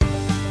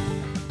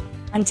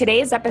On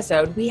today's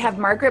episode, we have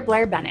Margaret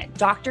Blair Bennett,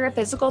 Doctor of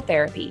Physical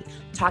Therapy,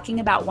 talking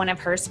about one of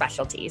her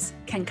specialties,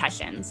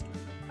 concussions.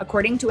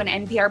 According to an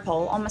NPR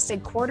poll, almost a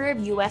quarter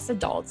of U.S.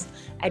 adults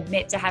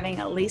admit to having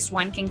at least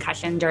one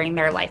concussion during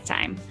their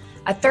lifetime.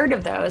 A third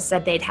of those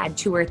said they'd had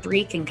 2 or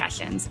 3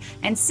 concussions,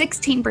 and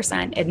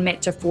 16%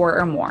 admit to 4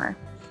 or more.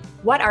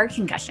 What are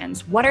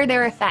concussions? What are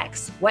their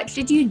effects? What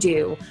should you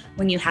do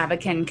when you have a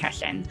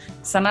concussion?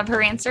 Some of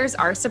her answers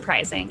are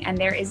surprising, and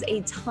there is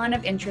a ton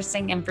of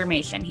interesting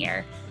information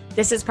here.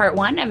 This is part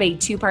 1 of a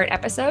 2-part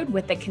episode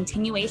with the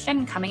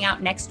continuation coming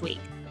out next week.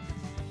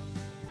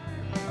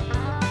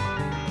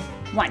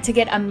 Want to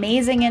get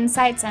amazing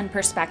insights and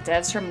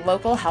perspectives from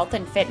local health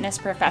and fitness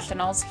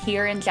professionals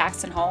here in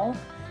Jackson Hole?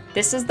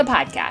 This is the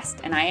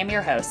podcast, and I am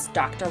your host,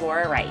 Dr.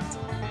 Laura Wright.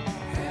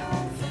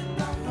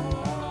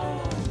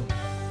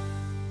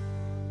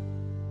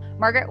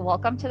 Margaret,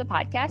 welcome to the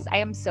podcast. I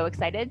am so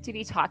excited to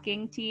be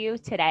talking to you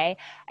today.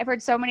 I've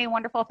heard so many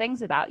wonderful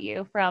things about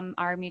you from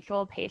our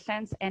mutual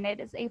patients, and it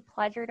is a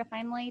pleasure to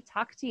finally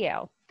talk to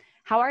you.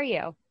 How are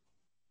you?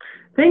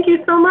 Thank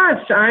you so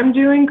much. I'm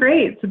doing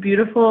great. It's a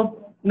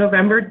beautiful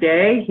November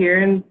day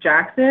here in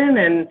Jackson,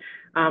 and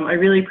I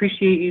really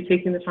appreciate you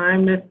taking the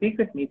time to speak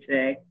with me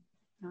today.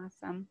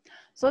 Awesome.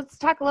 So let's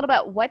talk a little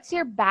bit. What's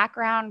your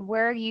background?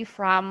 Where are you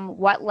from?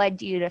 What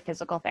led you to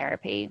physical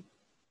therapy?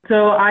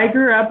 So I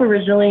grew up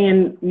originally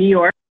in New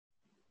York,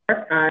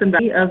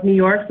 of New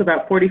York, so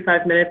about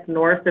 45 minutes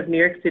north of New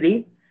York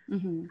City.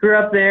 Mm-hmm. Grew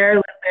up there,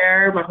 lived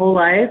there my whole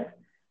life.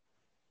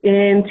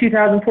 In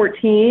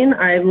 2014,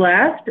 I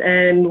left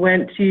and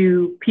went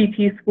to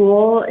PT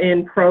school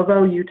in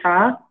Provo,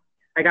 Utah.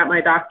 I got my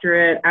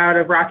doctorate out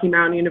of Rocky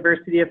Mountain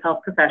University of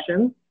Health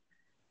Professions.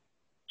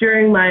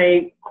 During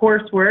my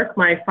coursework,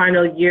 my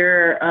final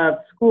year of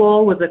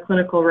school was a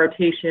clinical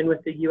rotation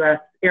with the U.S.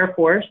 Air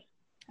Force.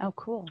 Oh,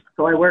 cool.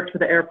 So I worked for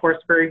the Air Force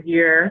for a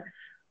year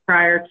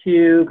prior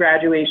to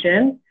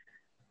graduation.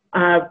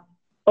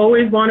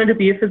 Always wanted to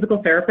be a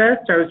physical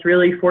therapist. I was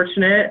really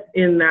fortunate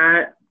in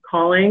that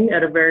calling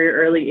at a very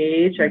early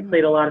age. I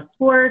played a lot of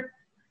sports.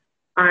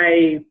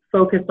 I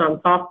focused on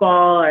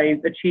softball.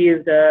 I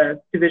achieved a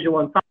Division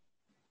I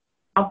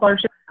softball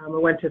scholarship. I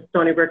went to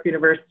Stony Brook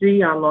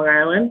University on Long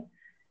Island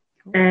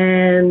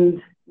and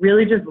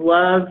really just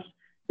loved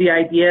the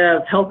idea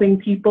of helping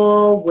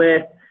people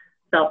with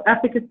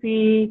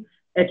self-efficacy,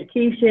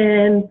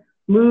 education,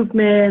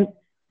 movement,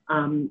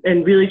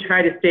 and really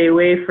try to stay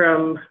away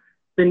from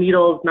the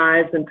needles,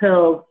 knives, and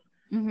pills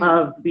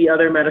of the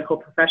other medical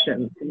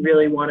professions, and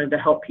really wanted to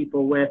help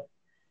people with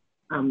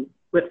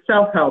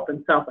self-help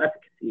and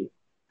self-efficacy.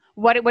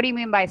 What do you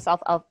mean by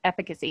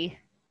self-efficacy?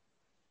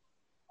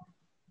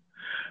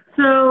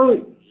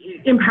 So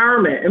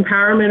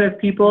empowerment of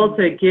people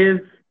to give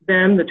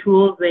them the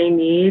tools they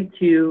need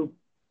to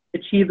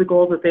achieve the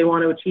goals that they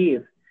want to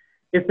achieve.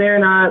 If they're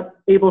not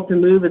able to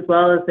move as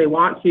well as they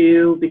want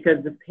to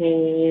because of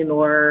pain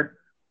or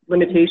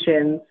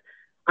limitations,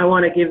 I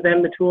want to give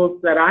them the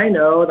tools that I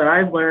know, that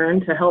I've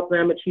learned to help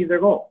them achieve their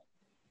goals.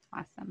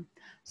 Awesome.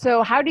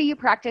 So how do you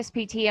practice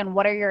PT and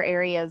what are your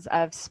areas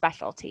of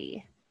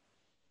specialty?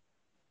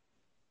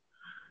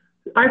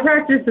 I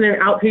practice in an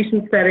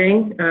outpatient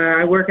setting.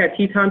 I work at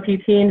Teton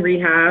PT and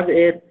Rehab.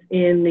 It's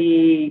in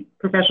the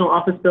professional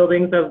office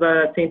buildings of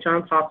the St.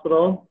 John's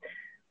Hospital.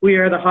 We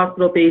are the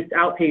hospital-based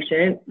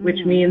outpatient,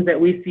 which means that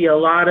we see a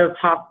lot of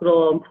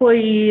hospital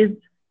employees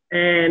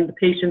and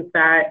patients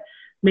that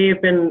may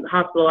have been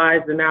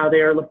hospitalized and now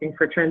they are looking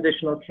for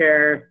transitional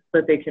care so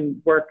that they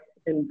can work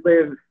and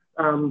live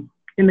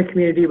in the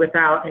community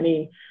without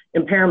any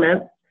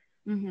impairments.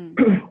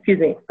 Excuse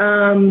me.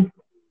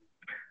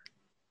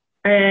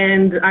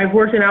 And I've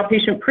worked in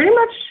outpatient pretty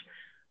much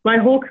my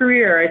whole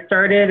career. I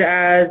started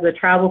as a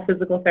travel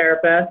physical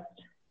therapist,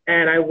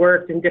 and I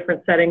worked in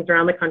different settings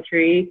around the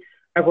country.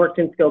 I've worked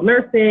in skilled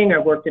nursing,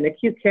 I've worked in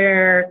acute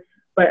care,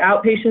 but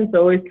outpatient's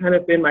always kind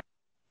of been my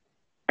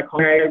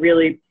where I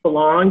really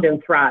belonged and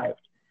thrived.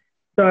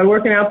 So I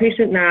work in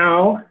outpatient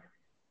now,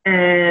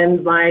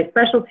 and my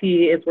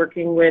specialty is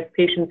working with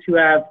patients who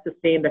have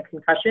sustained a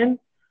concussion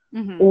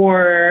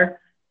or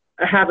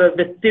have a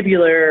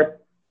vestibular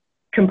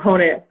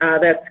component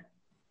that's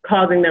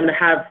causing them to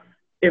have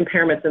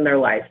impairments in their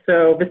life.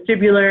 So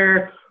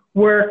vestibular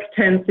work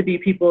tends to be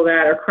people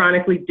that are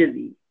chronically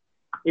dizzy.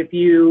 If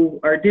you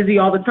are dizzy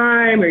all the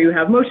time, or you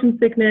have motion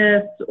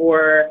sickness,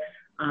 or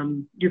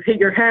you've hit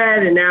your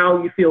head and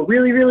now you feel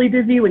really, really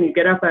dizzy when you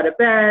get up out of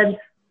bed,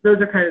 those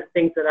are kind of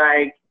things that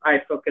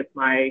I focus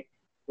my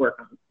work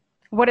on.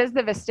 What is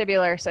the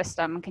vestibular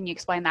system? Can you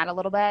explain that a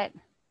little bit?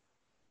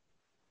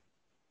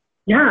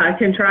 Yeah, I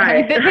can try.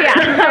 Yeah,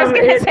 I was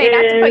going to say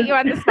not to put you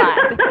on the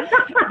spot,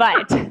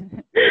 but.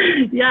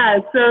 Yeah,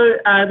 so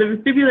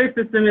the vestibular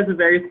system is a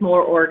very small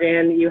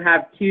organ. You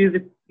have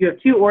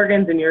two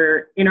organs in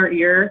your inner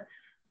ear.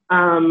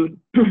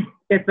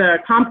 It's a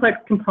complex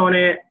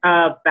component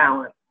of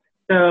balance.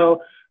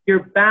 So your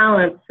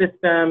balance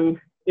system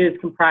is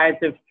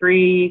comprised of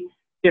 3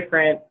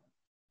 different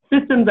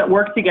systems that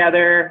work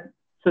together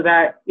so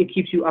that it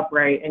keeps you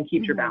upright and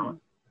keeps your balance.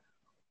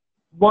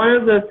 one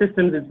of those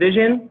systems is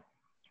vision,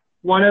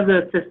 one of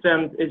those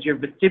systems is your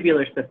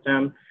vestibular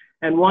system,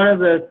 and one of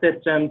those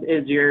systems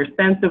is your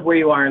sense of where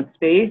you are in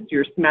space,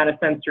 your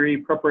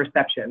somatosensory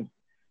proprioception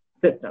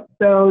system.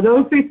 So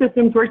those three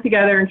systems work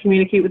together and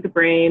communicate with the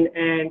brain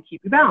and keep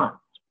you balanced.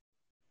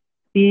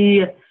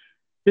 The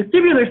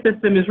vestibular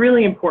system is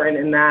really important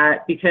in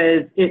that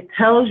because it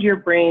tells your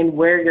brain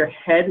where your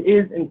head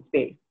is in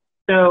space.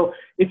 So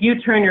if you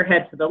turn your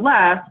head to the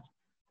left,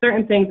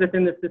 certain things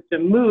within the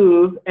system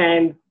move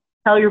and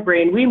tell your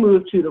brain, we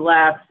move to the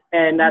left,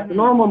 and that's a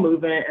normal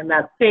movement, and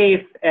that's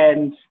safe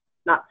and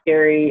not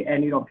scary,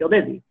 and you don't feel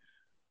dizzy.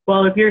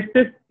 Well, if your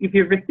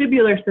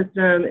vestibular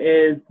system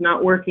is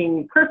not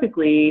working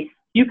perfectly,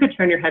 you could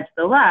turn your head to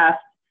the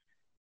left,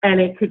 and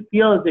it could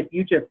feel as if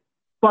you just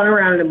spun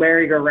around in a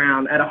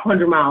merry-go-round at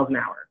 100 miles an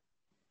hour,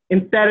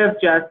 instead of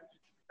just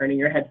turning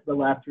your head to the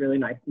left really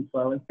nice and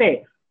slow and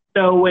safe.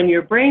 So when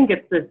your brain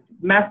gets this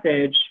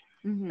message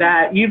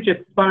that you've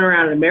just spun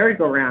around in a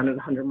merry-go-round at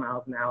 100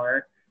 miles an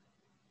hour,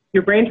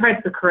 your brain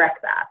tries to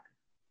correct that.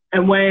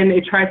 And when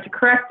it tries to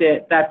correct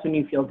it, that's when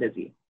you feel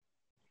dizzy.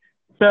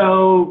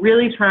 So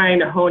really trying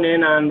to hone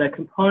in on the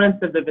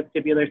components of the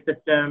vestibular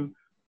system.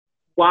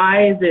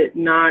 Why is it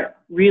not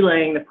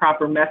relaying the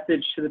proper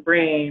message to the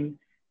brain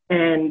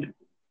and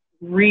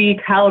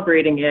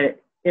recalibrating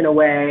it in a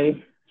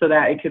way so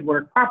that it could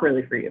work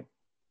properly for you?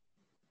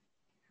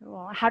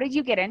 Cool. How did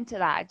you get into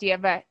that? Do you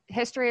have a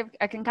history of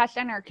a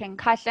concussion or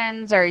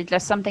concussions, or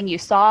just something you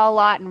saw a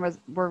lot and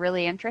were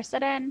really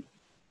interested in?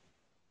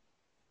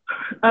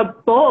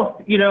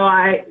 Both. You know,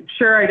 I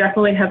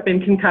definitely have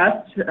been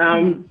concussed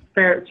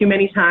too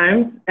many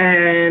times,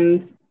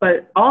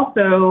 but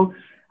also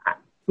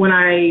when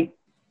I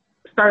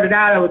started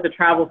out, I was a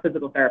travel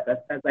physical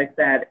therapist, as I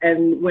said,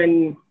 and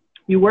when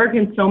you work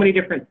in so many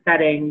different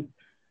settings,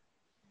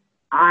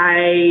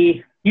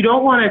 you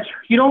don't want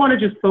to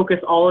just focus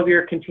all of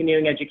your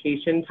continuing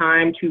education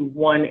time to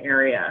one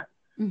area.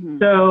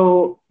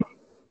 So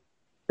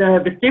the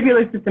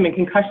vestibular system and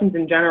concussions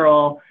in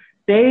general,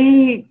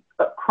 they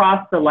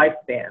cross the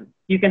lifespan.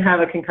 You can have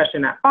a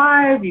concussion at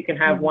 5, you can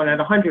have one at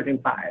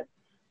 105.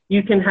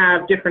 You can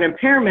have different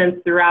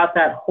impairments throughout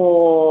that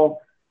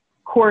whole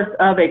course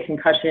of a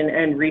concussion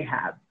and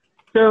rehab.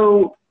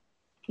 So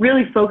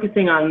really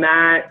focusing on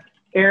that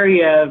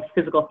area of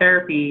physical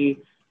therapy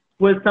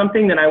was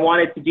something that I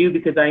wanted to do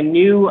because I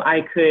knew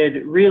I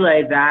could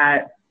relay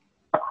that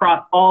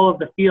across all of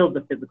the fields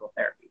of physical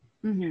therapy.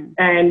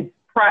 And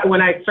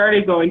when I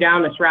started going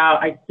down this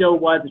route, I still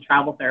was a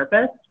travel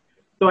therapist.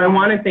 So I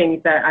wanted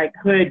things that I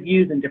could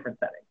use in different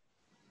settings.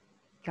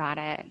 Got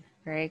it.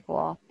 Very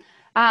cool.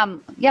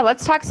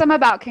 Let's talk some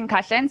about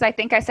concussions. I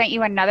think I sent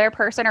you another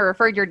person or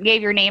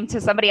gave your name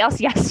to somebody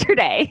else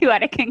yesterday who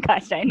had a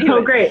concussion.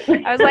 Great.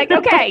 I was like,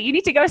 okay, you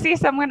need to go see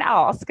someone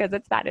else because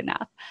it's bad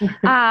enough.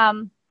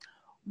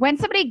 When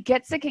somebody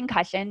gets a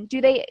concussion,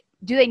 do they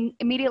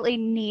immediately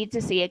need to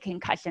see a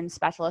concussion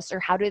specialist, or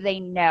how do they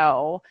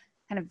know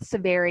kind of the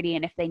severity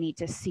and if they need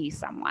to see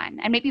someone?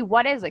 And maybe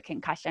what is a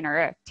concussion or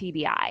a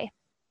TBI?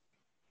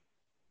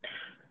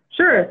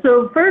 Sure.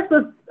 So first,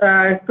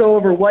 let's go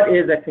over what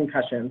is a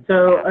concussion.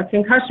 So a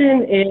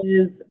concussion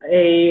is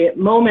a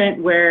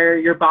moment where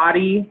your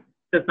body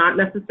does not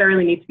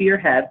necessarily need to be your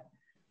head,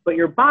 but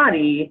your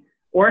body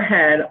or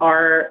head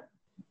are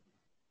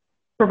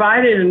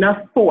provided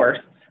enough force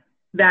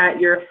that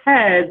your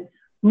head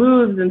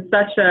moves in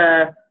such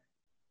a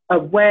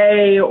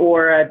way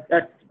or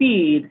a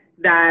speed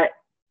that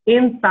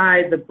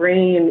inside the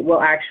brain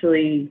will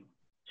actually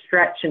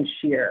stretch and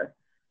shear.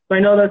 So I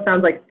know those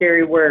sound like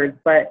scary words,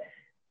 but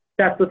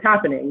that's what's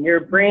happening. Your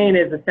brain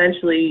is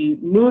essentially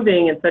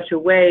moving in such a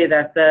way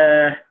that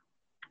the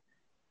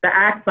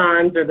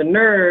axons or the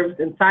nerves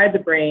inside the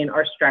brain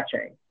are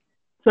stretching.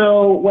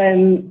 So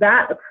when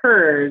that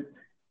occurs,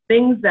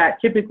 things that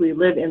typically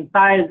live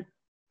inside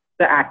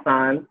the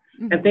axon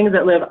and things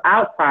that live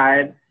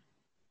outside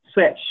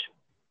switch.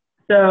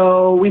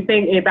 So we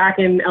think back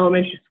in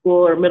elementary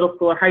school or middle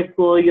school or high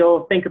school,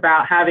 you'll think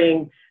about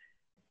having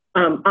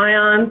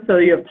ions. So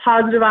you have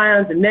positive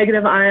ions and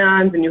negative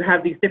ions, and you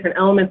have these different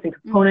elements and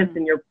components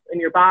in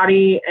your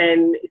body,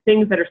 and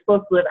things that are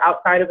supposed to live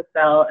outside of a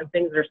cell and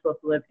things that are supposed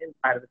to live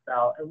inside of a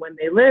cell. And when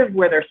they live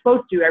where they're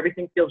supposed to,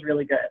 everything feels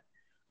really good.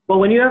 Well,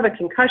 when you have a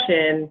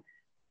concussion,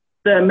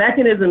 the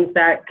mechanisms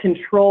that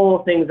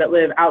control things that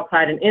live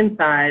outside and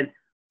inside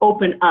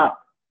open up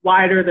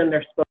wider than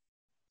they're supposed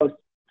to.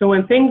 So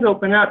when things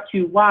open up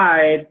too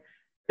wide,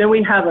 then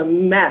we have a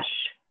mesh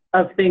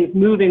of things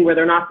moving where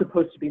they're not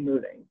supposed to be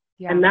moving.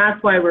 Yeah. And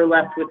that's why we're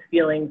left with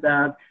feelings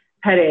of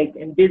headache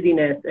and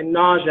dizziness and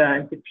nausea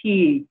and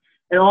fatigue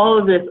and all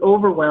of this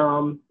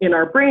overwhelm in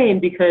our brain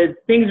because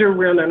things are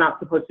where they're not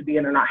supposed to be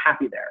and they're not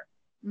happy there.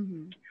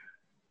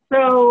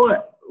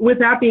 So with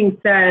that being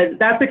said,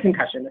 that's a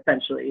concussion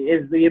essentially,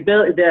 is the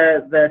ability,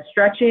 the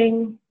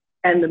stretching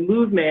and the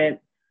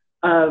movement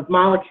of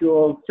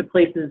molecules to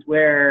places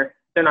where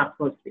they're not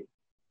supposed to be.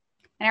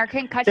 And are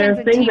concussions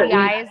and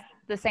TBIs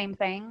the same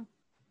thing?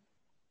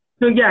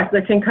 So yes,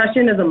 the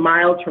concussion is a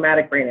mild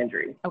traumatic brain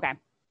injury. Okay.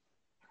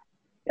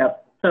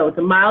 So it's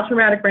a mild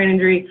traumatic brain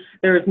injury.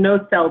 There is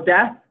no cell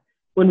death.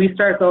 When we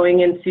start going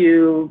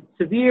into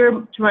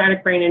severe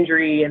traumatic brain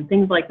injury and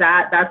things like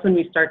that, that's when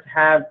we start to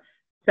have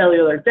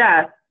cellular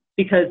death,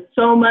 because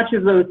so much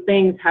of those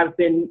things have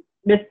been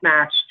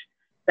mismatched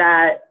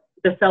that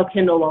the cell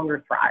can no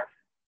longer thrive.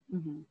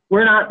 Mm-hmm.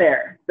 We're not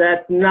there.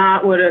 That's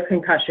not what a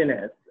concussion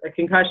is. A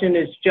concussion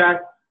is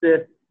just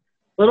this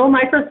little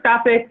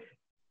microscopic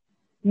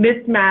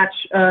mismatch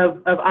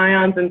of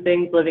ions and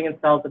things living in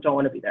cells that don't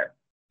want to be there.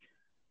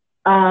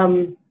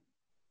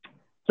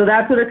 So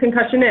that's what a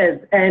concussion is.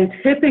 And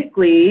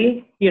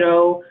typically,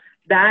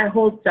 that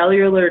whole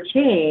cellular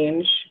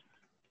change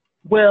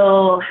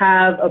will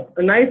have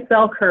a nice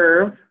bell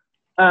curve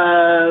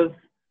of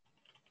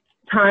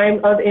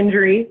time of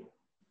injury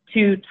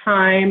to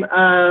time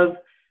of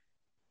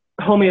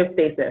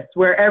homeostasis,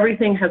 where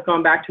everything has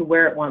gone back to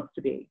where it wants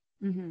to be.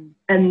 Mm-hmm.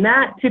 And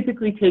that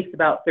typically takes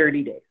about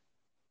 30 days.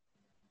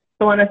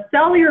 So on a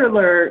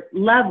cellular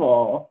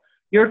level,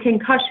 your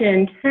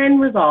concussion can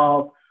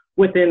resolve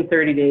within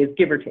 30 days,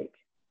 give or take,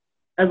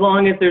 as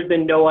long as there's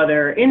been no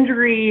other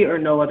injury or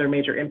no other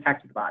major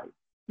impact to the body.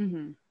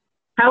 Mm-hmm.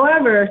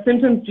 However,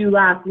 symptoms do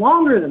last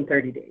longer than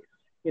 30 days.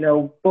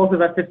 Both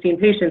of us have seen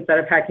patients that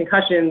have had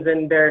concussions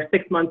and they're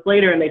 6 months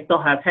later and they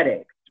still have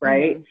headaches,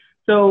 right? Mm-hmm.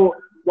 So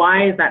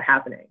why is that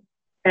happening?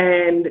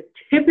 And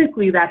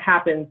typically that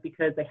happens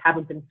because they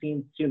haven't been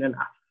seen soon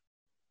enough.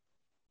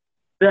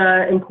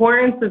 The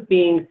importance of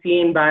being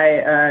seen by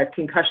a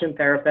concussion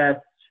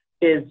therapist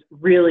is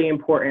really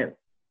important.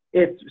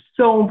 It's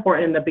so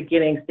important in the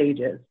beginning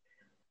stages.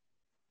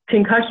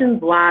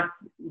 Concussions last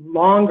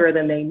longer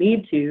than they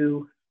need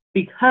to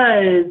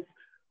because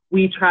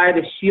we try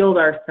to shield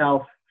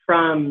ourselves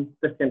from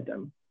the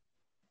symptom.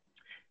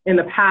 In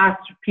the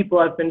past,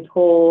 people have been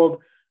told,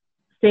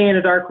 stay in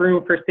a dark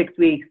room for 6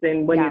 weeks,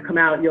 and when you come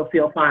out, you'll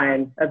feel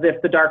fine, as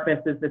if the darkness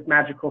is this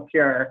magical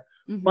cure.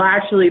 Mm-hmm. Well,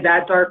 actually,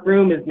 that dark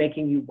room is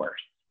making you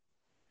worse.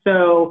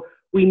 So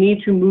we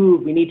need to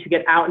move. We need to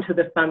get out into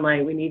the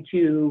sunlight. We need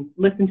to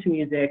listen to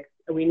music.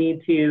 We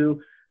need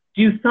to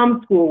do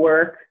some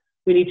schoolwork.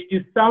 We need to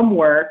do some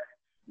work,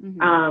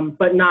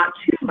 but not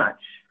too much.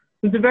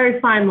 It's a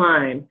very fine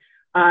line.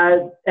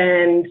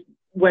 And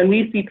when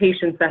we see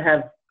patients that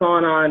have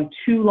gone on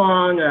too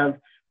long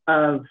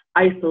of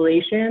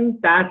isolation,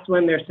 that's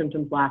when their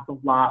symptoms last a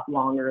lot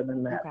longer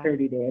than that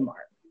 30-day mark.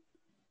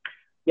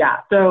 Yeah,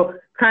 so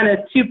kind of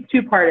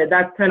two-parted.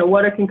 That's kind of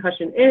what a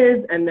concussion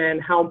is, and then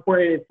how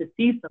important it is to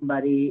see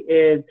somebody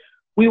is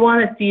we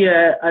want to see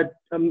a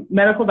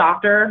medical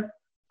doctor,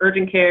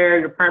 urgent care,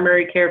 your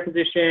primary care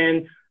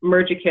physician,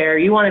 emergent care.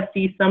 You want to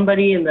see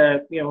somebody in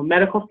the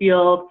medical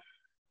field,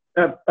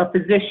 a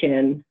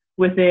physician,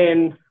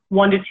 within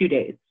 1 to 2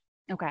 days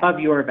of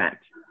your event.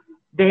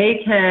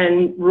 They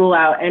can rule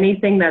out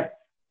anything that's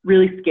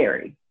really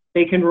scary.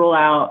 They can rule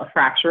out a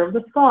fracture of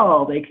the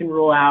skull. They can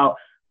rule out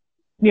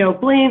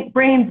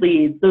brain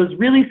bleeds, those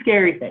really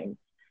scary things.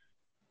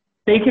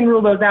 They can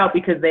rule those out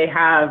because they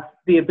have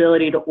the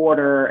ability to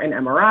order an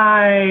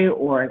MRI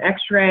or an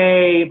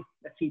X-ray,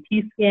 a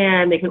CT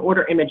scan. They can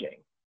order imaging.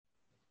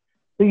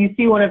 So you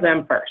see one of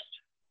them first.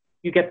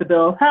 You get the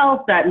bill of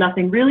health that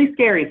nothing really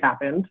scary has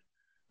happened.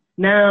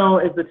 Now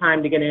is the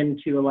time to get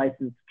into a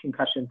licensed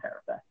concussion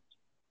therapist.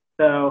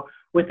 So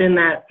within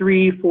that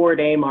 3-4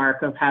 day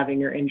mark of having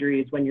your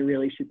injuries, when you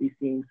really should be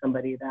seeing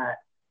somebody that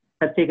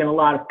has taken a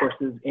lot of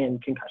courses in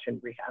concussion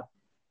rehab.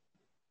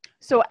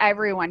 So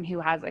everyone who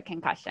has a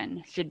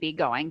concussion should be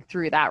going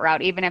through that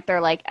route, even if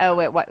they're like, oh,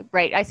 it was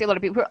right. I see a lot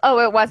of people,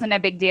 it wasn't a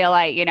big deal.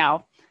 I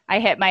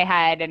hit my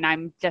head and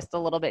I'm just a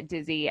little bit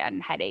dizzy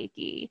and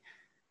headachy.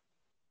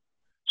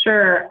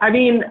 Sure. I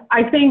mean,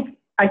 I think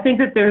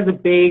that there's a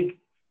big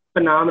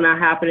phenomena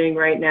happening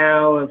right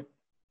now of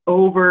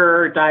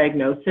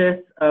over-diagnosis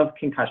of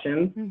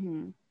concussions.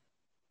 Mm-hmm.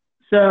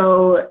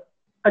 So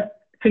a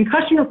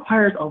concussion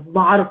requires a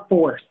lot of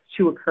force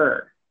to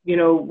occur.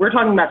 We're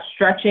talking about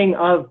stretching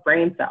of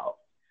brain cells.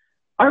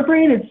 Our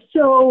brain is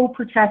so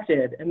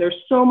protected, and there's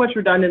so much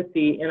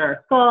redundancy in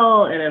our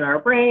skull and in our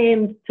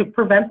brains to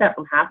prevent that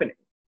from happening.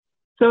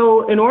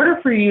 So in order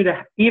for you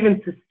to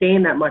even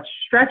sustain that much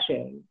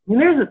stretching,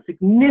 there's a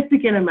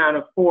significant amount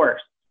of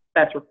force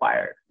that's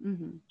required.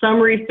 Mm-hmm. Some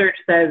research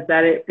says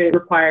that it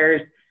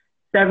requires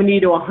 70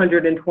 to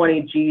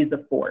 120 G's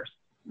of force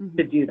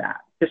to do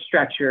that, to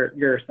stretch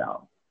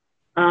yourself.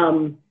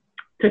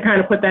 To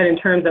kind of put that in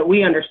terms that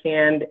we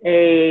understand,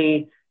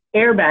 a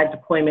airbag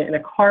deployment in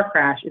a car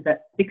crash is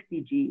at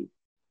 60 G's.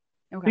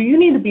 Okay. So you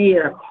need to be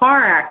in a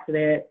car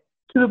accident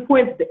to the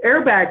point that the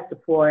airbags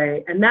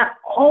deploy, and that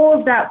all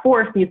of that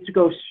force needs to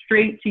go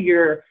straight to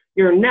your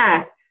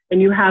neck,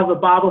 and you have a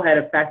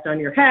bobblehead effect on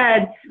your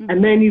head,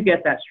 and then you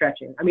get that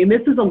stretching. I mean,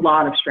 this is a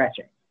lot of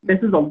stretching. This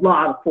is a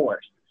lot of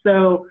force.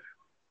 So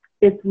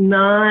it's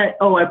not,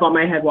 I bumped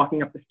my head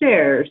walking up the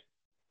stairs.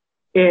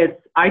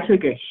 It's, I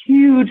took a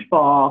huge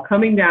fall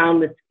coming down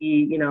the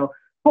ski,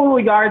 total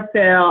yard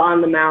sale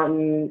on the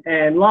mountain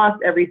and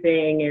lost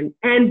everything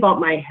and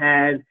bumped my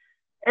head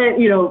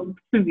and,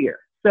 severe.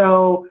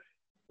 So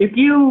if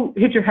you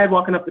hit your head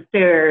walking up the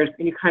stairs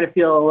and you kind of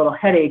feel a little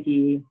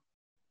headachy,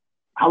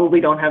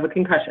 probably don't have a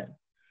concussion.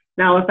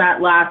 Now, if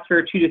that lasts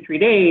for 2 to 3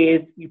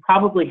 days, you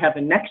probably have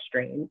a neck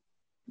strain,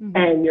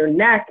 and your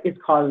neck is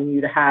causing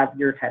you to have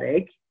your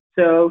headache.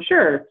 So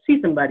sure,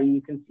 see somebody.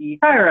 You can see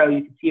a chiro,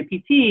 you can see a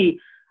PT,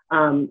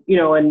 you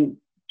know, and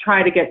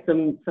try to get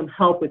some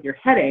help with your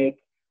headache.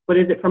 But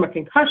is it from a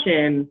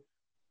concussion?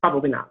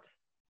 Probably not.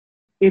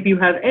 If you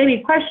have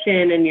any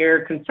question and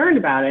you're concerned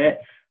about it,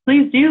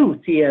 please do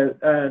see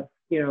a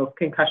you know,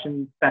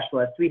 concussion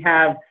specialist. We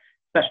have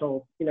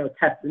special, you know,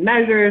 tests and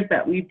measures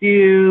that we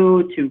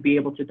do to be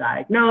able to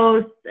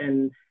diagnose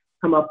and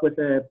come up with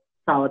a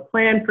solid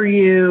plan for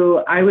you.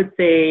 I would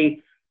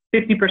say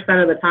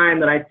 50% of the time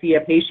that I see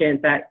a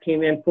patient that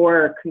came in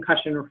for a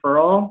concussion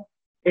referral,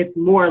 it's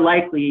more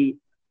likely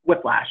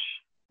whiplash.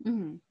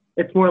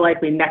 It's more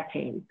likely neck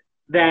pain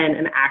than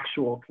an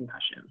actual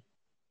concussion.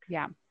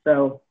 Yeah.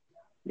 So,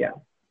 yeah.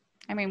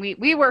 I mean,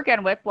 we work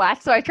on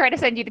whiplash, so I try to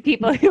send you to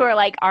people who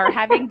are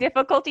having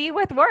difficulty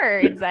with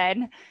words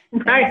and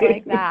things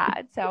like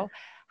that. So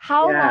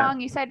how long,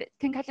 you said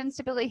concussions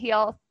typically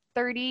heal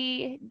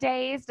 30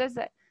 days.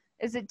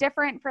 Is it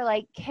different for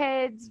like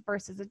kids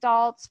versus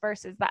adults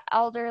versus the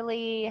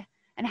elderly?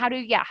 And how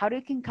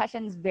do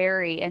concussions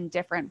vary in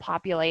different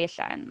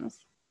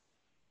populations?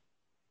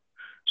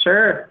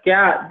 Sure.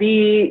 Yeah.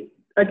 The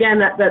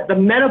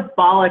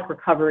metabolic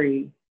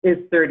recovery is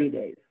 30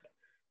 days.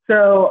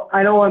 So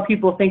I don't want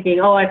people thinking,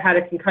 oh, I've had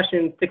a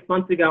concussion 6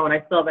 months ago and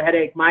I still have a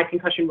headache. My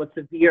concussion was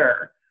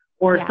severe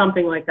or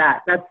something like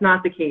that. That's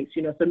not the case.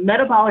 You know, so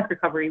metabolic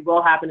recovery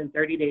will happen in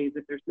 30 days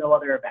if there's no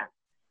other event.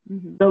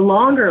 The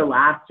longer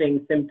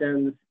lasting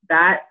symptoms,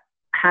 that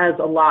has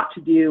a lot to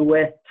do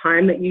with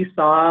time that you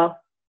saw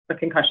a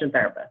concussion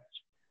therapist.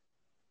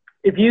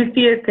 If you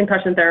see a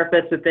concussion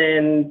therapist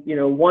within, you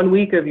know, 1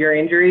 week of your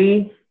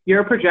injury,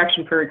 your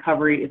projection for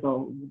recovery is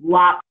a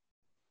lot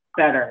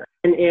better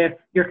than if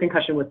your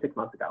concussion was 6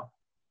 months ago.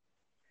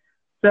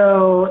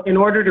 So in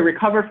order to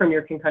recover from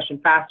your concussion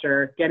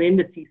faster, get in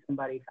to see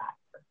somebody faster.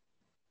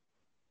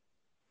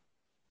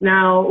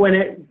 Now, when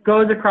it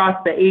goes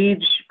across the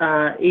age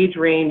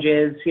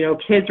ranges, you know,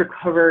 kids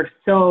recover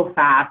so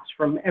fast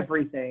from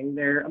everything.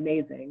 They're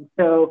amazing.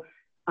 So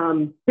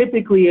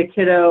typically a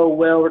kiddo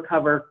will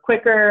recover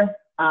quicker,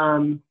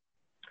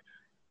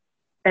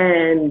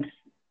 and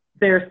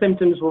their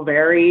symptoms will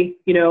vary.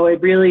 You know, it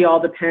really all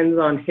depends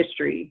on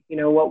history. You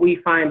know, what we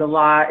find a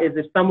lot is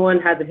if someone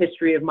has a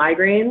history of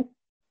migraines,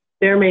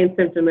 their main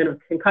symptom in a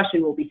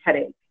concussion will be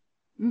headache.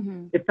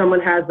 If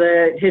someone has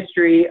a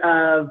history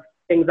of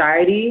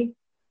anxiety,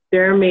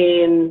 their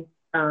main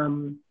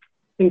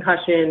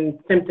concussion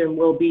symptom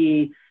will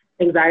be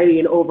anxiety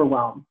and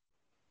overwhelm.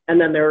 And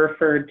then they're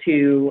referred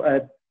to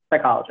a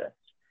psychologist.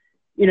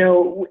 You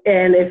know,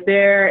 and if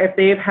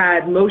they've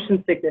had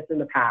motion sickness in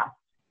the past,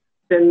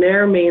 then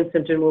their main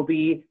symptom will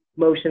be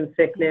motion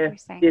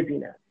sickness,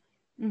 dizziness.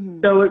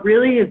 So it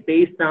really is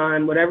based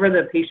on whatever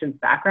the patient's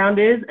background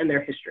is and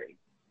their history.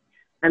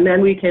 And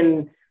then we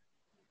can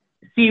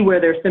see where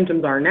their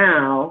symptoms are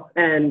now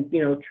and,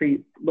 you know,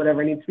 treat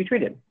whatever needs to be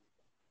treated.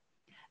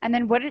 And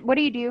then what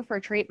do you do for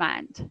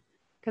treatment?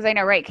 Because I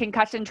know, right,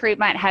 concussion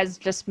treatment has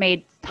just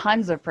made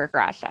tons of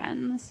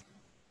progressions.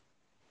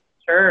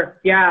 Sure.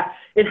 Yeah,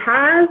 it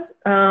has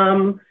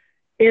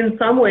in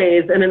some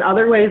ways, and in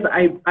other ways,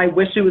 I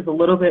wish it was a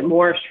little bit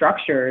more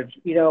structured.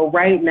 You know,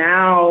 right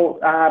now,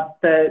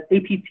 the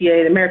APTA,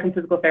 the American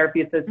Physical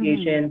Therapy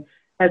Association,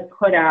 has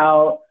put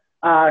out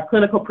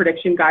clinical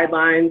prediction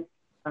guidelines.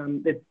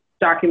 It's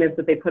documents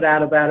that they put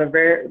out about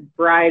a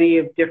variety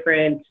of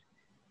different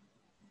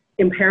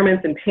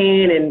impairments and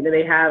pain, and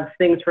they have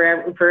things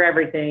for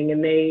everything.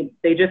 And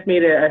they just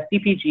made a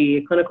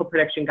CPG, a clinical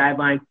prediction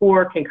guideline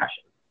for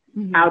concussion,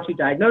 how to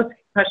diagnose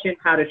concussion,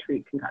 how to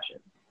treat concussion.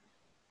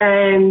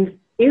 And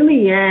in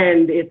the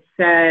end, it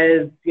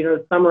says, you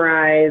know,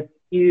 summarize,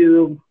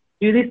 you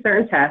do these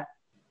certain tests,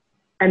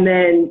 and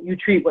then you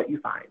treat what you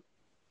find.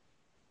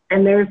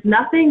 And there's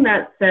nothing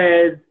that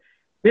says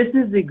this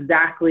is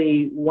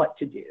exactly what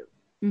to do,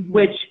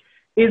 which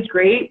is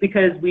great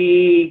because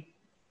we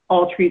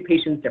all treat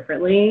patients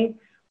differently,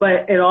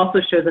 but it also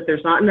shows that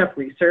there's not enough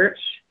research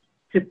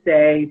to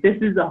say this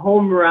is a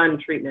home run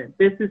treatment.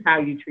 This is how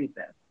you treat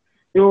this.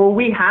 You know,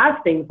 we have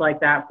things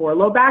like that for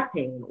low back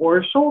pain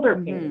or shoulder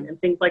pain and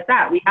things like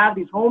that. We have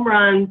these home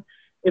runs.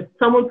 If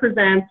someone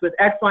presents with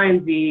X, Y,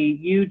 and Z,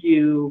 you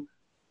do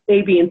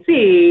A, B, and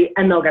C,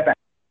 and they'll get better.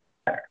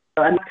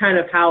 And that's kind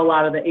of how a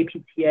lot of the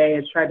APTA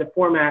has tried to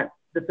format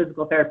the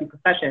physical therapy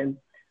profession.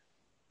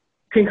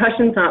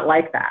 Concussion's not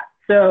like that.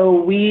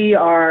 So we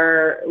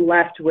are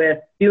left with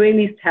doing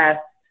these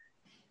tests,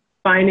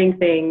 finding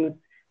things,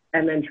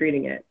 and then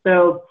treating it.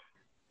 So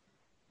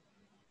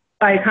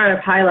I kind of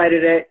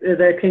highlighted it.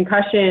 The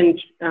concussion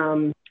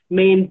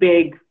main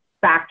big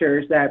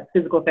factors that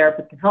physical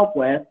therapists can help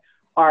with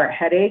are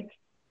headache,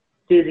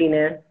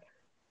 dizziness,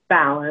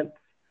 balance,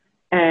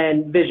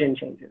 and vision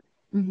changes.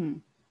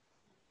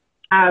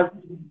 Have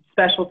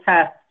special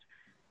tests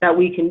that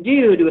we can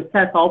do to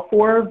assess all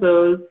four of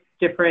those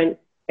different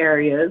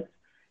areas.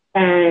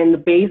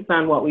 And based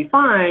on what we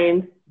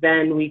find,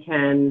 then we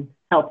can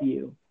help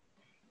you.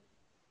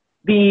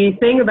 The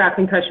thing about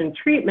concussion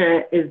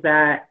treatment is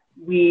that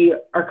we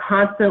are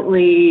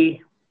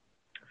constantly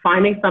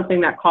finding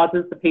something that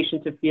causes the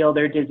patient to feel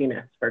their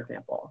dizziness, for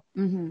example.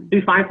 Mm-hmm. So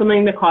you find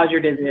something to cause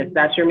your dizziness.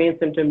 That's your main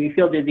symptom. You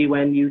feel dizzy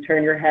when you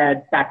turn your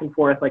head back and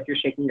forth like you're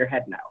shaking your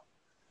head no.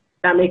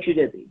 That makes you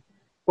dizzy.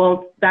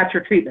 Well, that's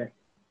your treatment.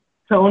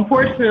 So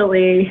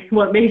unfortunately,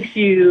 what makes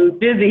you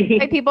dizzy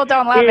people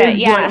don't love is it.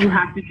 Yeah. what you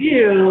have to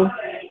do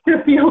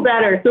to feel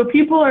better. So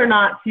people are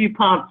not too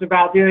pumped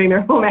about doing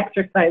their home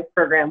exercise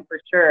program for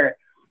sure,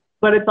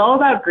 but it's all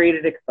about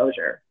graded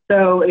exposure.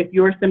 So if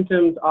your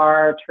symptoms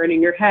are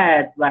turning your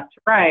head left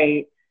to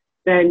right,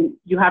 then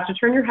you have to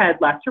turn your head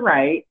left to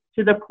right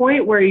to the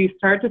point where you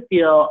start to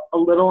feel a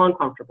little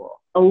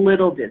uncomfortable, a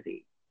little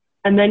dizzy,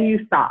 and then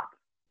you stop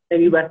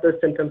and you let those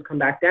symptoms come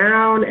back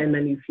down, and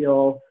then you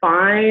feel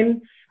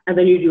fine, and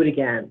then you do it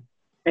again.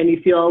 And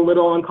you feel a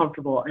little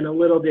uncomfortable and a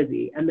little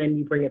dizzy, and then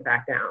you bring it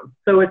back down.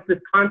 So it's this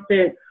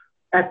constant,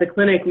 at the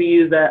clinic, we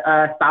use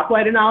a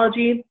stoplight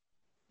analogy,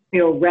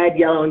 red,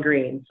 yellow, and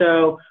green.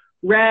 So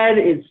red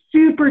is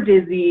super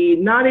dizzy,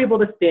 not able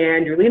to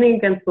stand, you're leaning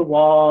against the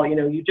wall,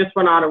 you just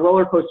went on a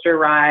roller coaster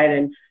ride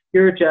and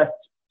you're just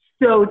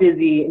so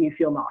dizzy and you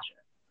feel nauseous.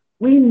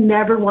 We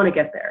never want to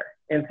get there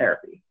in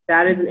therapy.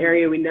 That is an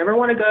area we never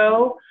want to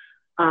go,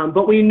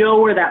 but we know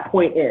where that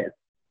point is.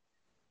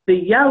 The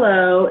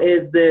yellow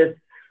is this,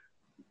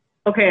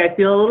 okay, I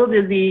feel a little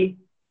dizzy,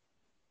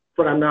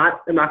 but I'm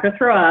not going to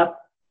throw up.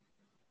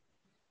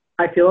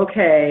 I feel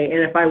okay.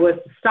 And if I was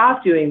to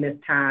stop doing this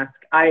task,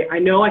 I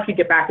know I could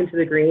get back into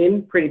the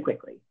green pretty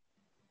quickly.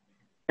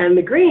 And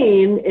the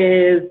green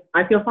is,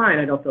 I feel fine.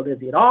 I don't feel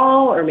dizzy at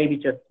all, or maybe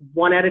just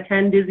 1 out of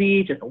 10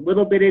 dizzy, just a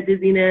little bit of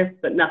dizziness,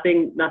 but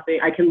nothing,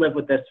 I can live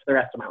with this for the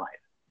rest of my life.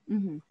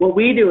 Mm-hmm. What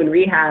we do in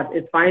rehab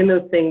is find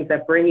those things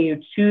that bring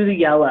you to the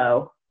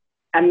yellow,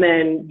 and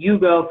then you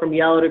go from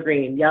yellow to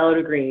green, yellow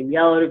to green,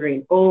 yellow to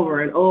green,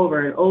 over and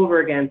over and over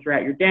again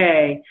throughout your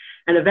day.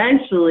 And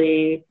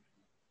eventually,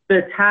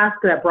 the task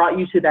that brought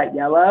you to that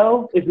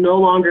yellow is no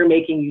longer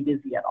making you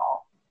dizzy at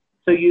all.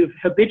 So you've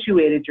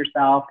habituated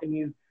yourself,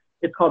 and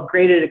it's called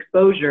graded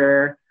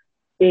exposure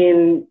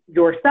in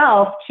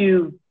yourself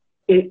to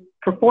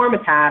perform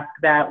a task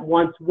that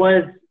once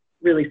was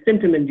really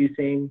symptom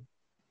inducing,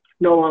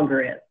 no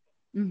longer is.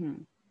 Mm-hmm.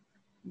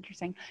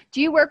 Interesting.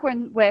 Do you work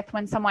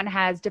when someone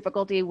has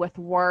difficulty with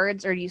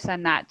words, or do you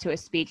send that to a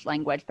speech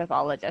language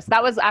pathologist?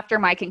 That was after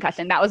my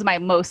concussion. That was my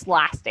most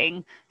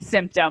lasting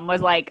symptom,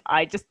 was like,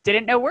 I just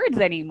didn't know words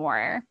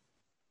anymore.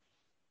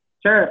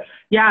 Sure.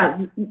 Yeah.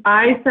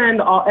 I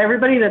send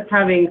everybody that's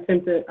having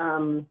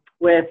symptoms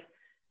with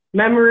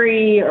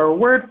memory or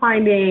word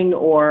finding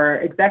or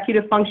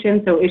executive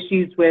function. So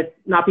issues with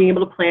not being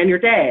able to plan your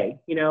day.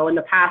 In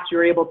the past, you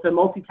were able to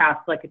multitask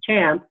like a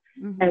champ.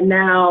 Mm-hmm. And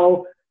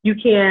now you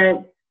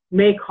can't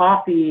make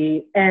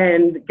coffee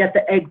and get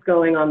the eggs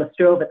going on the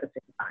stove at the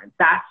same time.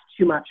 That's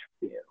too much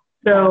for you.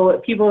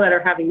 So people that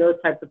are having those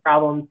types of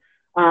problems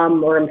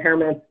or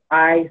impairments,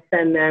 I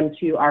send them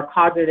to our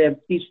cognitive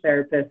speech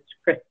therapist,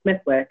 Chris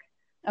Smithwick,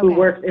 who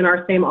works in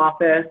our same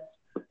office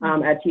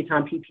at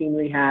Teton PP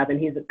Rehab, and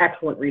he's an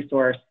excellent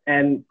resource.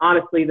 And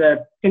honestly,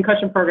 the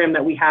concussion program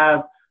that we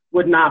have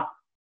would not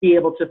be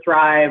able to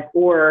thrive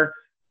or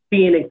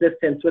be in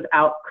existence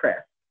without Chris.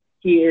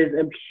 He is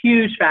a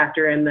huge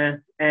factor in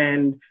this,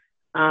 and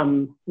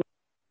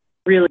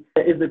really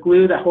is the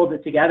glue that holds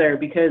it together,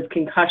 because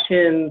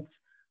concussions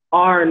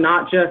are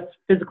not just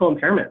physical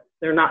impairments.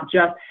 They're not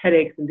just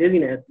headaches and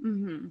dizziness.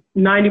 Mm-hmm.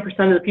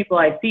 90% of the people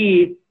I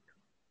see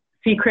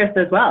Chris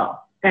as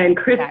well. And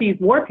Chris sees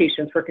more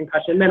patients for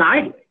concussion than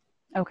I do.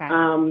 Okay.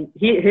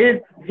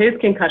 His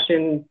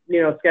concussion,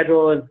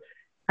 schedule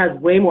has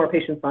way more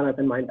patients on it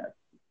than mine does.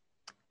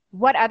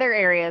 What other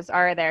areas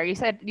are there? You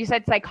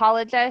said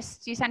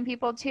psychologists you send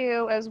people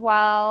to as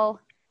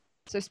well.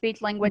 So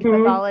speech language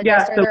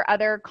pathologists. Yeah, are there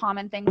other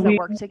common things that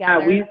work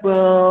together? Yeah, we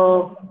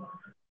will.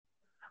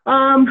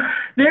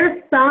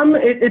 There's some.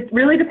 It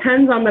really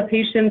depends on the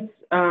patient's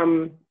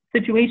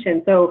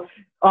situation. So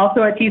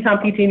also at Teton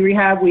PT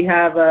Rehab, we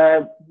have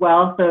a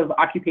wealth of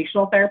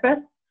occupational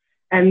therapists,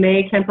 and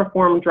they can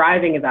perform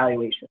driving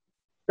evaluations.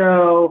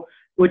 So,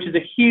 which is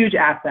a huge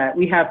asset.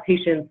 We have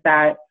patients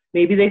that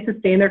maybe they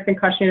sustained their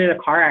concussion in a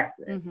car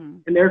accident,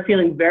 and they're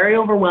feeling very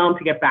overwhelmed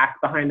to get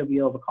back behind the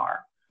wheel of a car.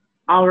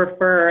 I'll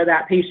refer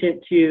that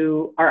patient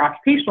to our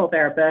occupational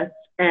therapist,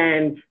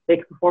 and they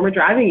can perform a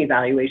driving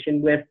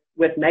evaluation with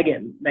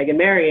Megan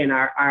Marion,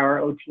 our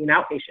OT and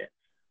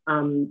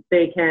outpatient.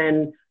 They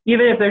can,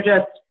 even if they're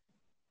just,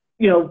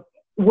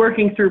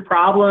 working through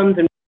problems,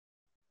 and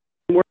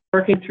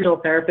working through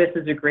a therapist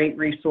is a great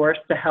resource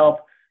to help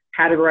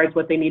categorize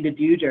what they need to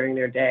do during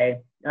their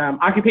day.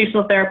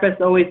 Occupational therapists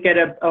always get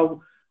a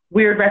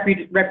weird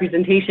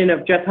representation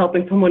of just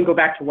helping someone go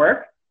back to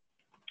work.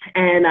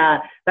 And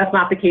that's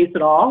not the case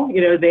at all.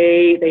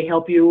 They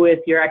help you with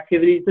your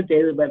activities of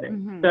daily living.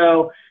 Mm-hmm.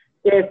 So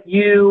if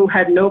you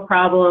had no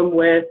problem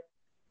with,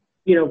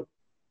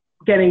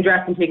 getting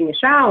dressed and taking a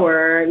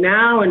shower,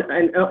 now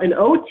an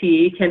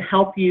OT can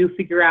help you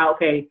figure out,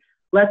 okay,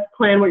 let's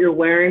plan what you're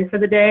wearing for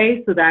the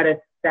day so that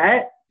it's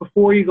set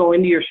before you go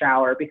into your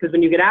shower. Because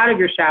when you get out of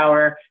your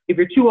shower, if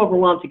you're too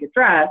overwhelmed to get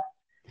dressed,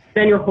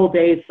 then your whole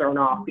day is thrown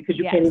off because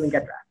you can't even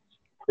get dressed.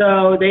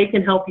 So they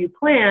can help you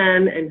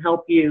plan and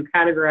help you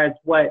categorize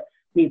what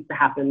needs to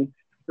happen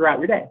throughout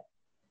your day.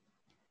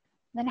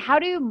 Then how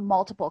do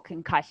multiple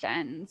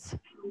concussions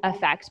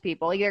affect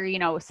people?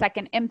 Your,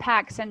 second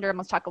impact syndrome,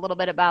 let's talk a little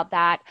bit about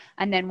that.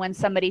 And then when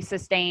somebody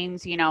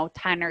sustains,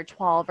 10 or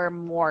 12 or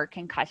more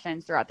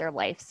concussions throughout their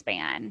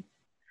lifespan.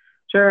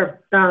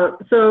 Sure.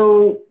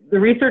 So the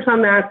research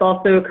on that's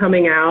also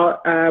coming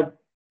out.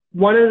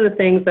 One of the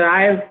things that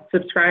I've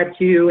subscribed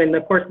to in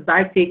the courses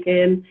I've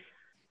taken,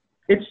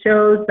 it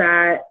shows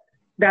that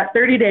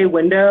 30-day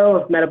window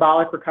of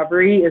metabolic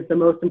recovery is the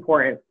most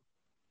important.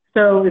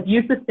 So if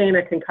you sustain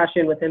a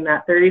concussion within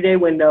that 30-day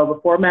window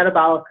before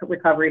metabolic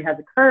recovery has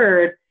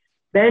occurred,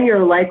 then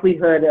your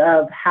likelihood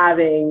of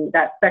having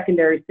that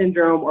secondary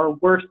syndrome or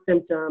worse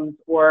symptoms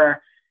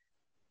or,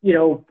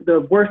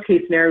 the worst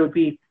case scenario would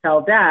be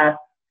cell death,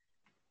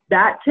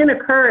 that can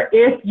occur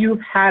if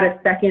you've had a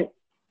second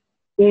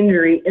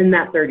injury in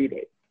that 30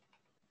 days,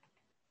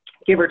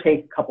 give or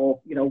take a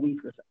couple,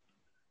 weeks or so.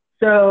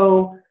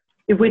 So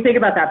if we think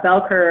about that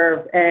bell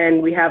curve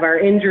and we have our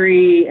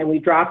injury and we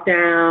drop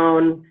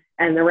down,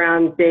 and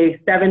around day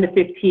 7 to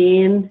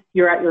 15,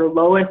 you're at your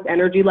lowest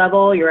energy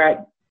level. You're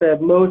at the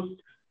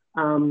most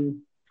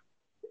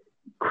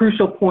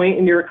crucial point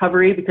in your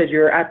recovery because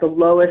you're at the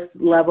lowest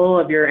level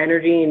of your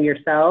energy in your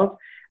cells.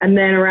 And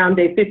then around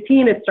day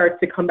 15, it starts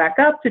to come back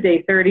up to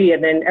day 30,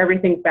 and then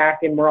everything's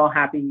back and we're all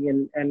happy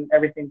and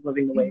everything's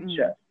living the way it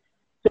should.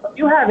 So if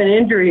you have an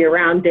injury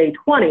around day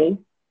 20,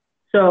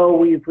 so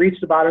we've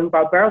reached the bottom of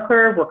our bell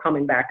curve, we're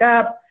coming back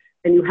up,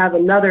 and you have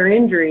another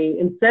injury,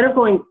 instead of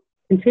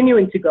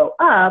continuing to go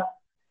up,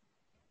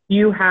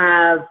 you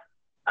have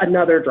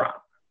another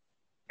drop.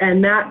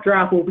 And that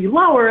drop will be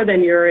lower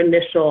than your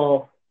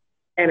initial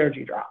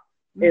energy drop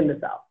in the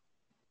cell.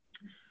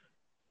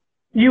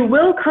 You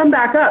will come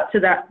back up to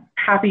that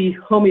happy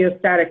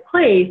homeostatic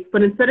place,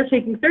 but instead of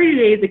taking 30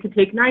 days, it could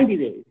take 90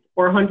 days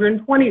or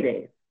 120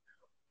 days.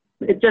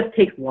 It just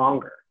takes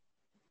longer.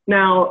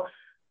 Now,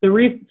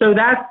 so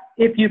that's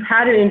if you've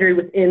had an injury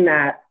within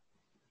that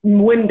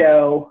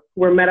window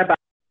where metabolic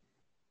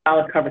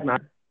covers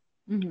not.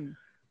 Mm-hmm.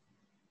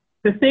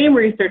 The same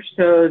research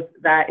shows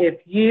that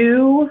if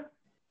you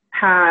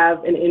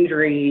have an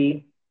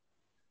injury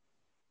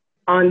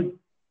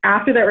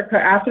after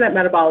that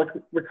metabolic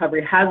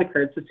recovery has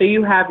occurred, so say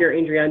you have your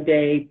injury on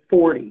day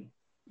 40,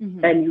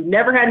 and you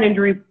never had an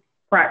injury,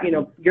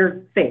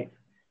 you're safe.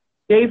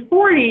 Day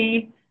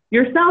 40,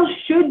 your cells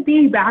should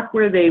be back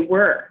where they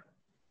were.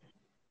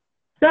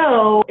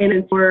 So,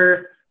 and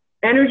for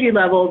energy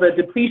level, the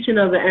depletion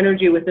of the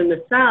energy within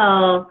the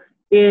cell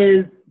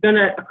is going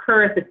to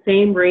occur at the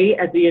same rate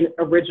as the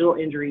original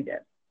injury did.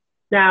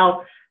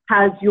 Now,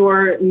 has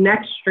your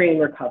neck strain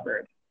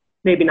recovered?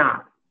 Maybe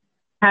not.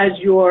 Has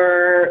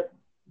your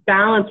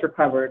balance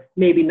recovered?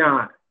 Maybe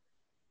not.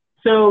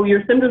 So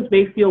your symptoms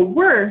may feel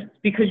worse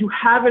because you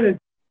haven't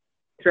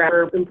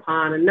addressed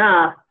upon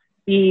enough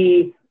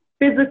the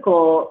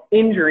physical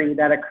injury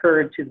that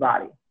occurred to the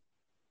body.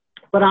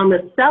 But on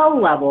the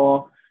cell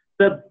level,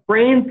 the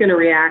brain's going to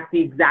react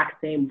the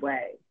exact same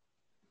way.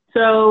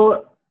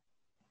 So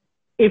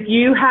if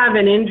you have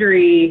an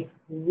injury,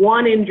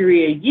 one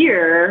injury a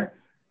year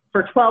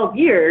for 12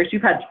 years,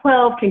 you've had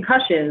 12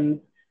 concussions,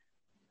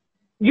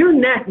 your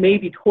neck may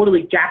be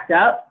totally jacked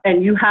up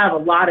and you have a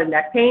lot of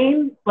neck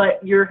pain,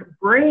 but your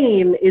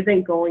brain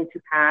isn't going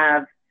to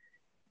have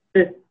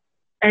this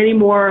any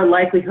more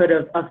likelihood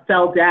of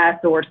cell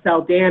death or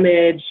cell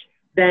damage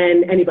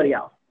than anybody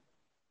else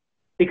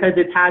because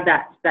it's had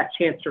that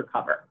chance to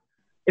recover.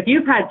 If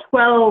you've had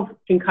 12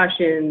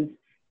 concussions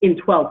in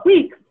 12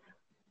 weeks,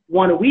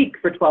 one a week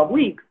for 12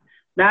 weeks,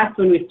 that's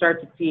when we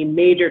start to see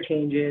major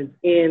changes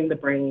in the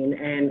brain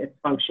and its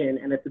function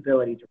and its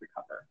ability to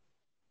recover.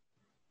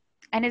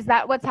 And is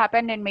that what's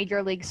happened in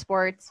major league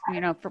sports,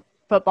 for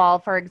football,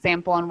 for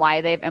example, and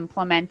why they've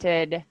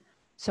implemented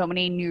so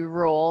many new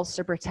rules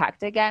to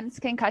protect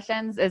against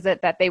concussions? Is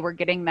it that they were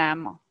getting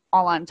them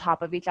all on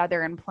top of each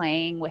other and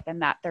playing within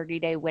that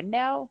 30-day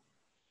window?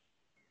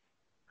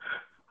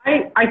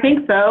 I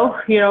think so.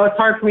 It's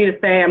hard for me to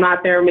say. I'm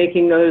not there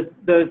making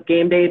those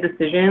game day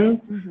decisions,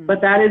 but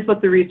that is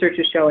what the research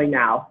is showing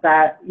now,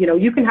 that,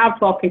 you can have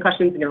 12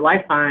 concussions in your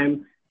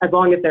lifetime as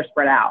long as they're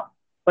spread out.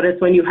 But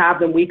it's when you have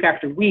them week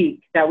after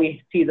week that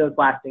we see those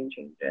lasting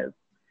changes.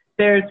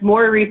 There's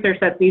more research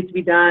that needs to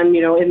be done,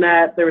 in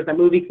that there was a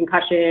movie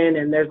Concussion,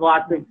 and there's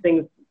lots of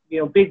things,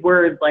 big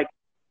words like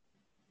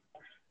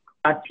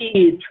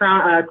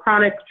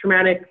chronic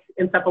traumatic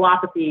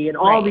encephalopathy, and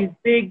all these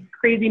big,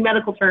 crazy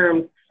medical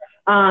terms.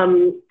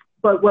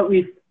 But what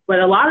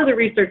a lot of the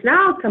research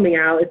now is coming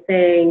out is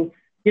saying,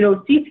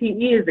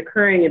 CTE is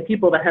occurring in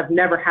people that have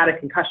never had a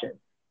concussion.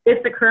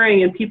 It's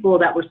occurring in people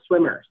that were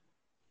swimmers.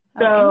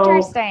 Oh,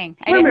 interesting.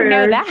 I didn't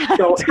know that.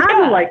 Don't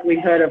have a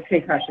likelihood of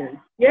concussion.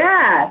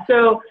 Yeah.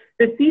 So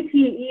the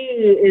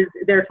CTE is,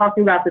 they're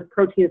talking about this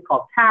protein is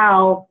called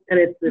tau, and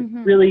it's this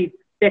really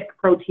thick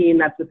protein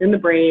that's within the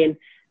brain.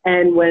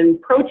 And when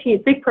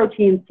thick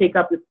proteins take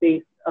up the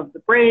space of the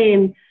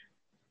brain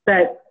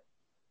that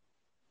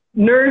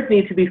nerves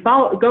need to be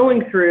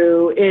going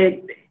through,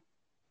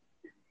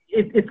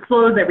 it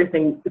slows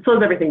everything. It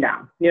slows everything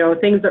down.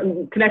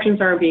 Connections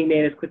aren't being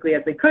made as quickly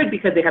as they could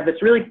because they have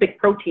this really thick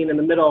protein in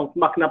the middle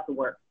mucking up the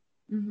work.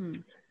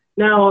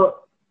 Now,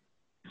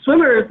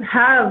 swimmers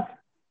have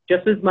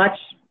just as much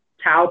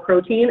tau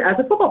protein as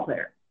a football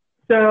player.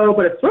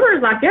 But a swimmer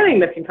is not getting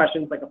the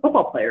concussions like a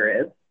football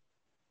player is.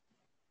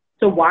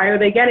 So why are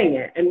they getting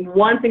it? And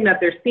one thing that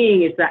they're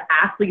seeing is that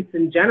athletes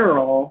in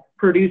general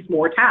produce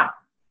more tau.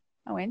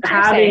 Oh,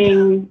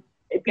 interesting.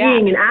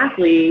 Being an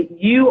athlete,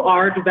 you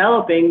are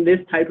developing this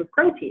type of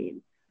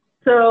protein.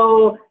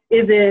 So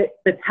is it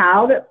the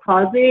tau that's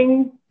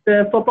causing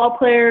the football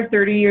player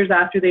 30 years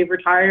after they've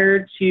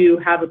retired to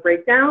have a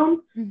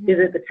breakdown? Is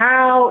it the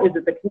tau? Is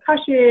it the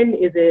concussion?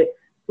 Is it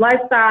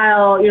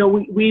lifestyle?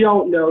 We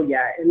don't know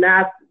yet. And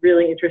that's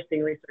really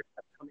interesting research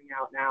that's coming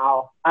out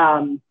now.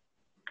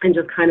 And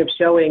just kind of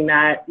showing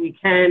that we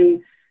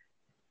can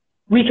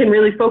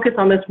really focus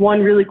on this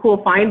one really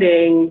cool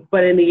finding,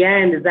 but in the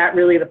end, is that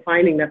really the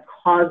finding that's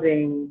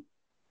causing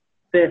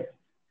this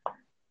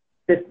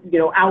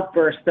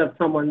outburst of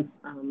someone's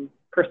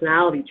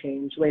personality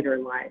change later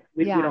in life?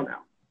 We don't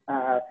know.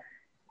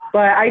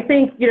 But I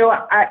think,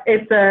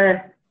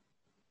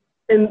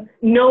 in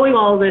knowing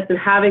all of this and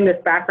having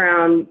this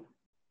background,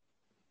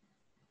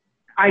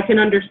 I can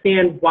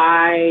understand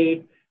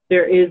why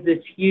there is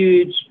this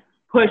huge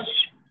push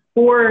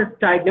for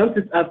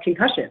diagnosis of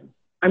concussion.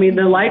 I mean,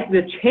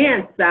 the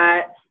chance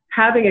that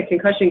having a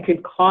concussion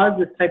could cause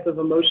this type of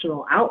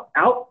emotional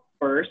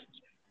outburst,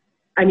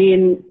 I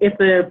mean, it's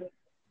a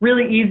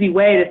really easy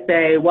way to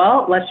say,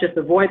 well, let's just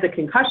avoid the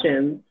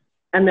concussions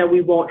and then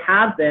we won't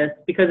have this,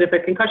 because if a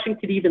concussion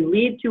could even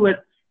lead to it,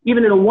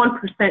 even in a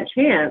 1%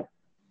 chance,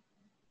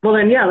 well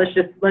then, yeah, let's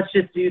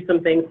just do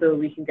some things so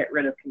we can get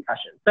rid of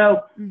concussion.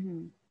 So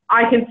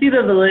I can see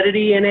the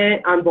validity in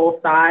it on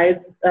both sides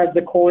of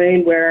the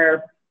coin,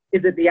 where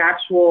is it the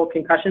actual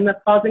concussion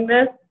that's causing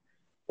this?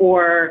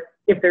 Or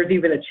if there's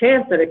even a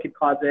chance that it could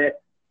cause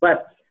it,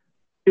 let's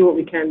do what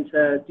we can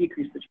to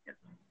decrease the chance.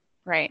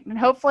 Right. And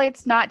hopefully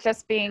it's not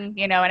just being,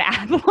 an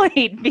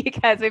athlete,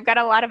 because we've got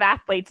a lot of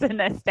athletes in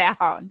this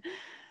town.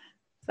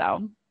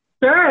 So.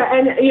 Sure.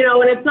 And, and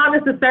it's not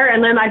necessary.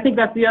 And then I think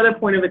that's the other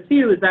point of it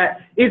too, is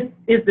that is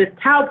this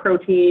tau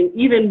protein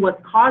even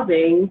what's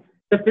causing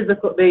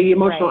the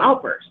emotional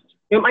outburst?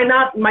 It might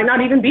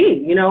not even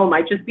be, it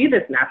might just be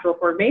this natural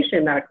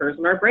formation that occurs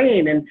in our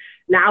brain. And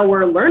now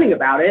we're learning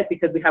about it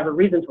because we have a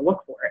reason to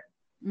look for it.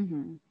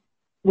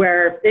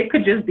 Where it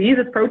could just be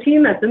this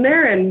protein that's in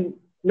there and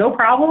no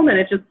problem. And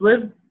it just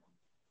lives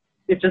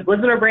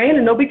in our brain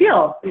and no big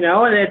deal,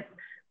 and it's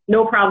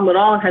no problem at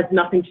all. It has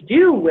nothing to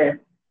do with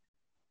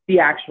the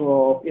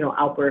actual,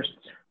 outburst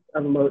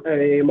of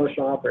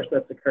emotional outburst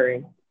that's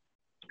occurring.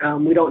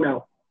 We don't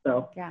know.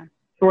 So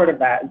short of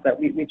that is that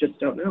we just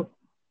don't know.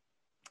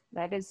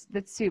 That's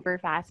super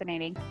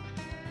fascinating.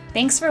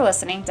 Thanks for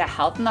listening to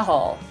Health in the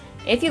Whole.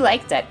 If you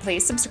liked it,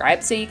 please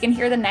subscribe so you can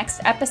hear the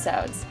next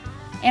episodes.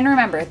 And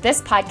remember,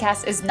 this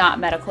podcast is not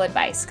medical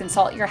advice.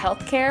 Consult your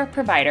healthcare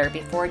provider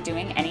before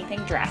doing anything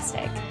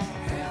drastic.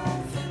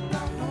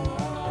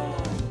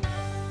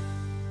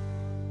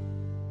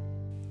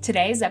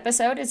 Today's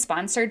episode is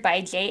sponsored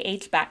by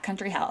JH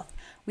Backcountry Health.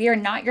 We are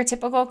not your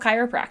typical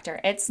chiropractor.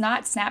 It's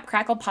not snap,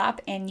 crackle, pop,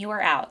 and you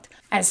are out.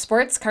 As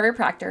sports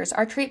chiropractors,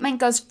 our treatment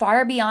goes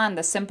far beyond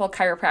the simple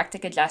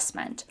chiropractic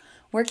adjustment,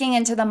 working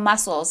into the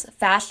muscles,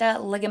 fascia,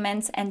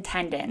 ligaments, and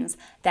tendons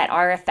that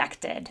are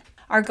affected.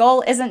 Our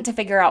goal isn't to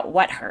figure out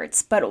what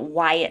hurts, but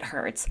why it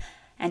hurts,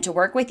 and to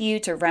work with you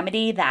to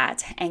remedy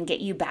that and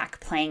get you back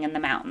playing in the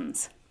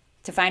mountains.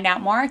 To find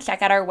out more,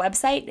 check out our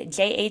website,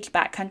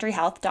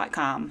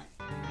 jhbackcountryhealth.com.